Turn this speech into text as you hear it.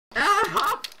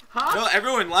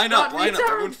everyone line up, line up. retard.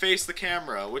 Everyone face the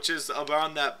camera, which is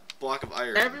around that block of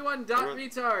iron. Everyone dot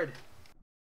retard.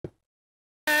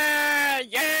 Yeah!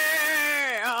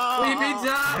 We be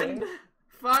done!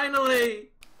 Finally!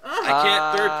 I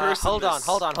can't third person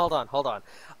Hold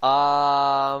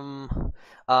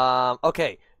on.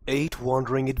 Okay. 8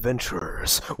 wandering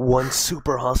adventurers, 1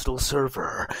 super hostile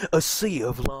server, a sea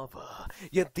of lava.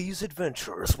 Yet these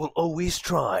adventurers will always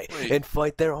try and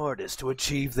fight their hardest to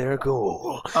achieve their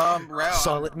goal.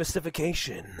 Solid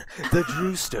mystification, the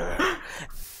Drewster,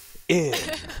 in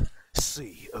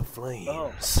Sea of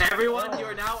Flames. Everyone, you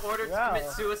are now ordered to commit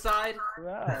suicide.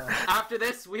 After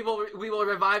this, we will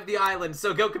revive the island,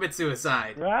 so go commit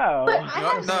suicide. Wow. But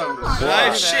I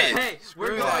have shit. Hey,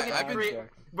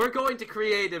 we're going to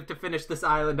creative to finish this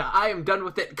island. I am done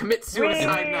with it. Commit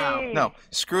suicide now. No,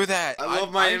 screw that. I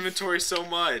love my inventory so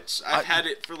much. I've had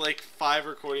it for like 5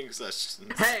 recording sessions.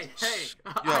 Hey,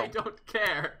 I don't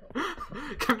care.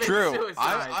 Commit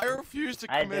suicide. I refuse to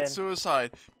commit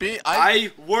suicide.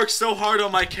 I worked so hard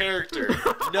on my character.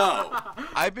 No.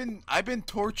 I've been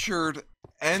tortured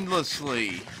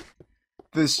endlessly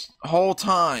this whole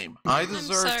time. I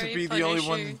deserve to be the only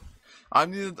one. I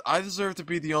deserve to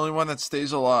be the only one that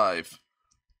stays alive.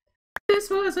 This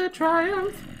was a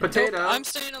triumph. Potato. Nope, I'm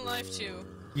staying alive too.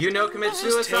 You know commit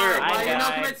suicide. Why you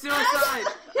know commit suicide?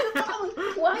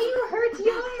 Why you hurt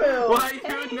Yoru? Why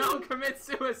you know commit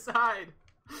suicide?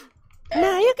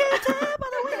 Now you can tell by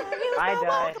the way I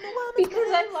died.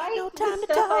 Because I liked the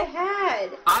stuff I had.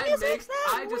 I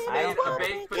just made a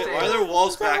baked potato. Why are there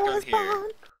walls back on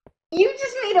here? You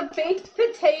just made a baked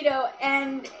potato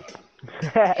and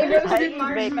a roasted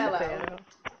marshmallow.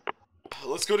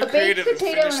 Let's go to A creative baked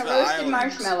and potato finish and a the roasted island.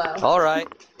 marshmallow. Alright.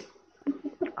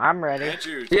 I'm ready.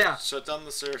 Andrew, Yeah. shut down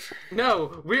the server.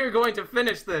 No, we are going to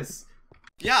finish this.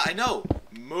 Yeah, I know.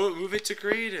 Move it to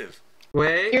creative.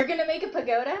 Wait. You're gonna make a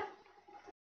pagoda?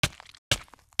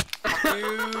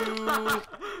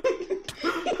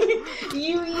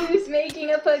 You use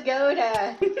making a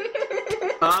pagoda.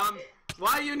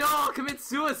 Why you know I'll commit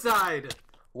suicide?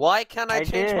 Why can't I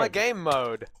change my did. game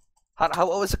mode? What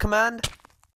was the command?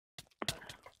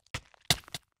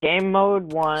 Game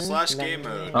mode 1. / game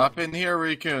mode. Up in here,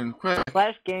 Rikun, quick.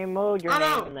 / game mode, your Oh name,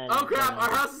 no! and then... Oh crap! Our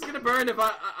house is gonna burn. If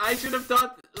I should have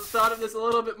thought of this a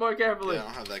little bit more carefully. Yeah, I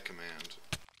don't have that command.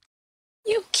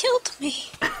 You killed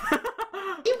me.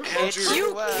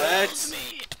 Andrew, let's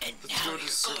me, and go to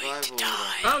survival.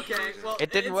 Okay, well,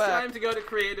 It didn't it's work. time to go to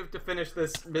creative to finish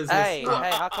this business. Hey,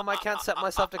 how come I can't set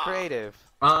myself to creative?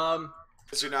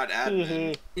 Because you're not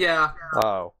admin. Yeah.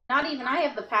 Oh. Not even I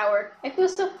have the power. I feel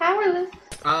so powerless.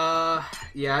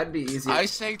 Yeah, it'd be easy. I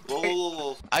say,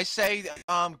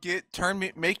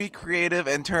 make me creative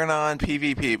and turn on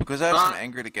PvP because I have some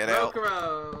anger to get out.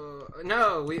 Rokuro,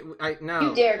 no, no.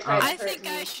 You dare try to I hurt think me.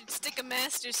 I should stick a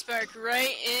Master Spark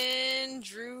right in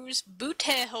Drew's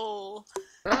booty hole.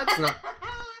 That's not.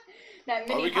 That Are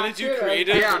mini we gonna do Hatsuru.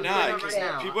 creative Yeah, or I'm not? doing it Because right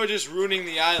now. people are just ruining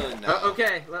the island now.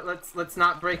 Okay, let's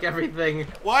not break everything.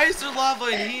 Why is there lava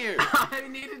in here? I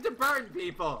needed to burn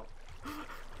people.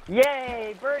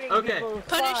 Yay! Burning Okay. people is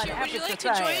Punisher, fun. would Happy you like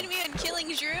to society. join me in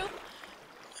killing Drew?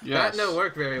 That no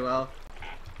work very well.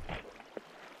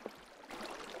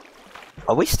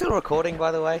 Are we still recording,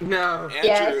 by the way? No. Andrew,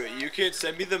 Yes. you can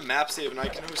send me the map save and I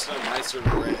can host it on my server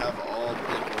where I have all the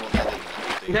editing and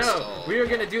everything No, installed. we are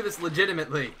gonna do this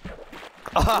legitimately.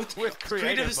 With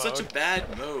Creative is such a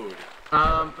bad mode.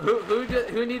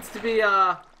 Who needs to be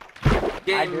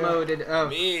game do. moded? Oh,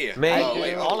 Me. Me. Oh,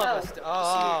 wait, All hold of on.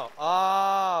 us.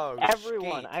 Oh.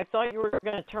 Everyone, I thought you were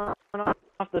going to turn off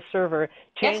the server,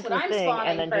 change Guess the what I'm thing, spawning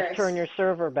and then just first. turn your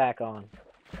server back on.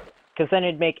 Because then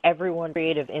it'd make everyone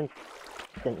creative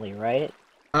instantly, right?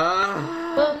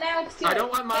 Well, now it's too I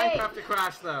don't want late. Minecraft to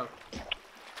crash though.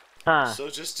 Huh. So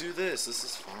just do this. This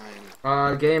is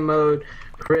fine. Game mode,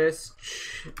 Chris.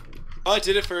 Oh, I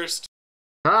did it first.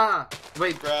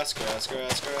 Wait. Grass, grass,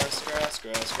 grass, grass, grass, grass, grass,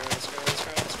 grass, grass,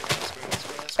 grass,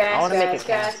 grass, grass. I wanna make Grass, it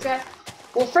grass, grass.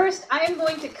 Well, first, I am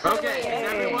going to cut Okay, away is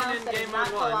everything everyone else in that game is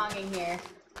not mode 1? belonging here.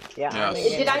 Yeah. Yes.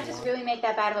 Did I just really make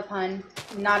that bad of a pun?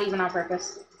 Not even on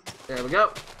purpose. There we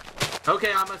go.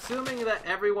 Okay, I'm assuming that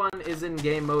everyone is in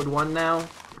game mode 1 now.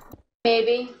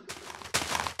 Maybe.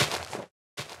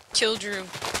 Kill Drew.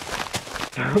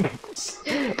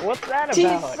 What's that T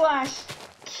about?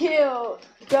 / kill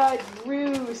the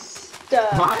rooster.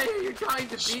 Why are you trying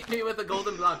to beat me with a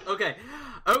golden block? Okay.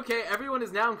 Okay, everyone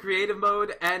is now in creative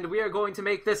mode, and we are going to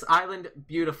make this island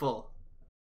beautiful.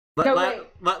 Let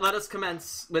us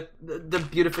commence with the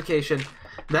beautification.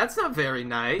 That's not very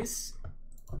nice.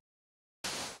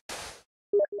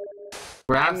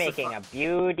 I'm making a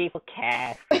beautiful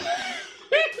cat.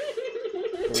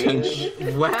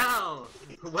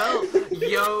 Well,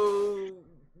 yo.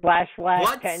 Flash,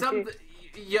 What's Tenchi. something?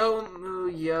 Yo, moo,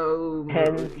 yo.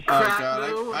 Ten- Oh Crap, god,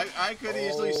 moo. I could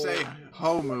easily say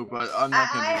Homu, but I'm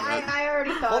not gonna do that. I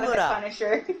already thought of a Homura.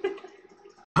 Punisher.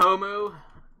 Homu.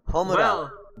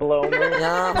 Well, Blow me.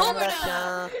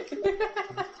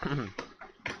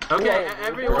 okay,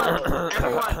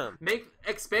 everyone,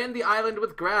 expand the island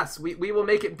with grass. We will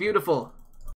make it beautiful.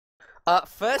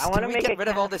 First, I wanna can we make get it rid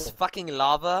of all this castle. fucking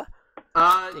lava?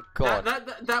 God.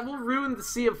 That will ruin the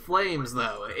Sea of Flames,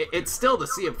 though. It's still the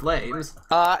Sea of Flames.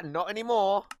 Not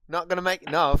anymore. Not gonna make.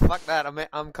 No, fuck that.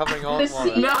 I'm covering all The water.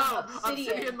 sea- No, Obsidian.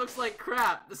 Obsidian looks like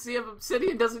crap. The Sea of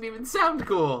Obsidian doesn't even sound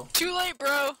cool. Too late,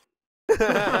 bro.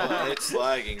 It's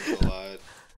lagging a lot.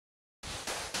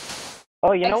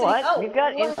 Oh, you know Actually- what? oh, We've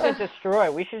got what- instant destroy.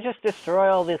 We should just destroy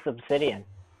all this obsidian.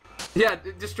 Yeah,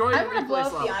 destroy I'm the gonna blow replace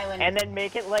up the level. island. And then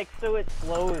make it like so it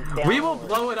slows down. We will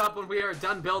blow it up when we are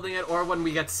done building it or when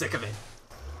we get sick of it.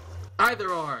 Either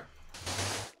or.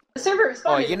 The server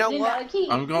responded. Oh, you know didn't what? have a key.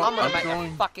 I'm going. I'm gonna I'm make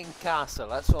going. a fucking castle.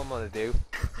 That's what I'm gonna do.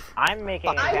 I'm making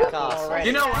a I will castle castle. already.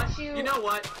 You know what? statue.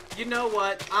 You know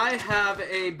what? I have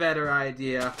a better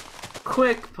idea.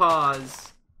 Quick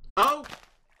pause. Oh!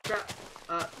 Crap.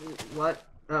 What?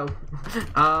 Oh.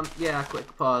 Yeah,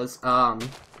 quick pause.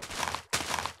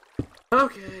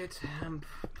 Okay, temp,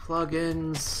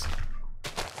 plugins.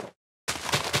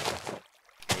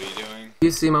 What are you doing?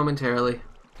 You see momentarily.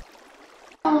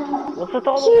 What's with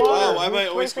all the water? Oh, why am I Who's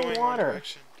always placing going one water?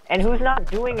 direction? And who's not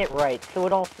doing it right, so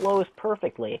it all flows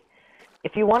perfectly.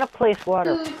 If you want to place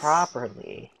water Oops.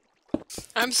 properly,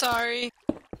 I'm sorry.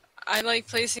 I like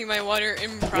placing my water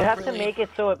improperly. you have to make it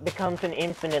so it becomes an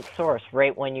infinite source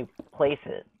right when you place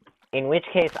it. In which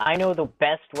case, I know the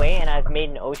best way, and I've made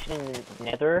an ocean in the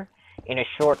Nether in a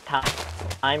short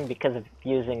time because of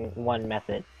using one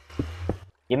method.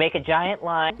 You make a giant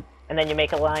line, and then you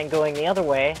make a line going the other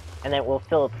way, and then it will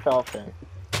fill itself in.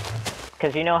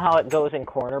 Because you know how it goes in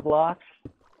corner blocks?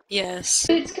 Yes.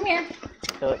 Boots, come here.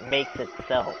 So it makes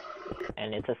itself.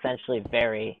 And it's essentially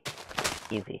very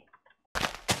easy.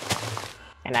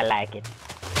 And I like it.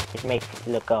 It makes it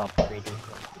look all pretty.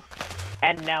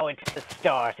 And now it's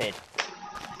started.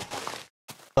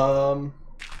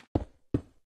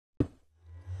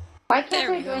 Why can't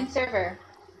There I we go. join server?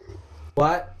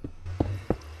 What?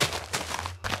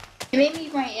 Maybe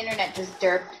my internet just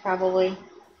derped, probably.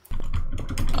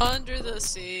 Under the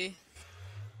sea.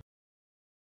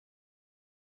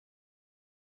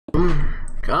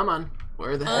 Come on.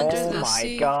 Where the heck is Oh the this? my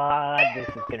sea. god, this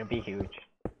is gonna be huge.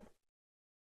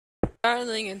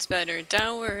 Darling, it's better.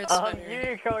 Downward, it's better.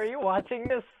 Yuriko, are you watching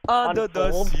this Under the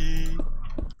unfold? sea.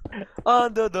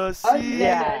 Under the sea.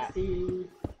 Yeah.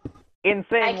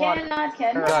 Insane I water cannot,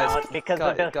 Guys, because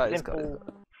guys, of the guys, simple...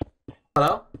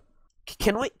 Hello?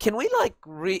 Can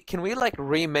we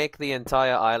remake the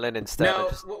entire island instead? No,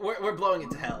 of just... we're blowing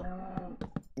it to hell.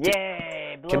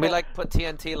 Yay! blow Can we up. like put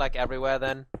TNT like everywhere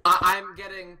then? I'm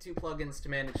getting 2 plugins to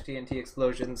manage TNT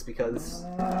explosions because...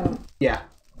 Yeah.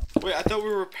 Wait, I thought we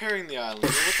were repairing the island.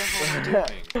 What the hell am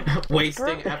I doing?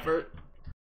 Wasting effort.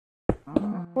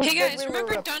 Hey guys, we were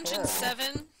remember up Dungeon there?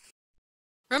 7?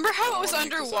 Remember how it was Oh, I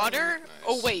need this underwater? island.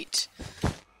 Oh Nice. wait.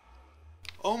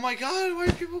 Oh my god, why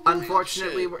are people blowing up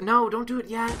Unfortunately, shit? we're... No, don't do it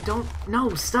yet. Don't...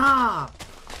 No, stop!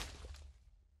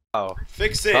 Oh,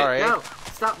 Fix it! sorry. No,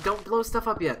 stop. Don't blow stuff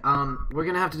up yet. We're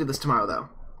gonna have to do this tomorrow, though.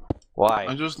 Why?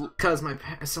 I'm just. Because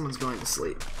someone's going to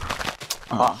sleep.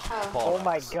 Oh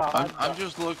my god. I'm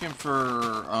just looking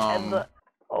for. And the...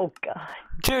 Oh god.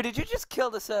 Dude, did you just kill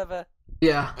the server?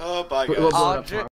 Yeah. Oh, bye We'll guys. blow it up Drew- tomorrow.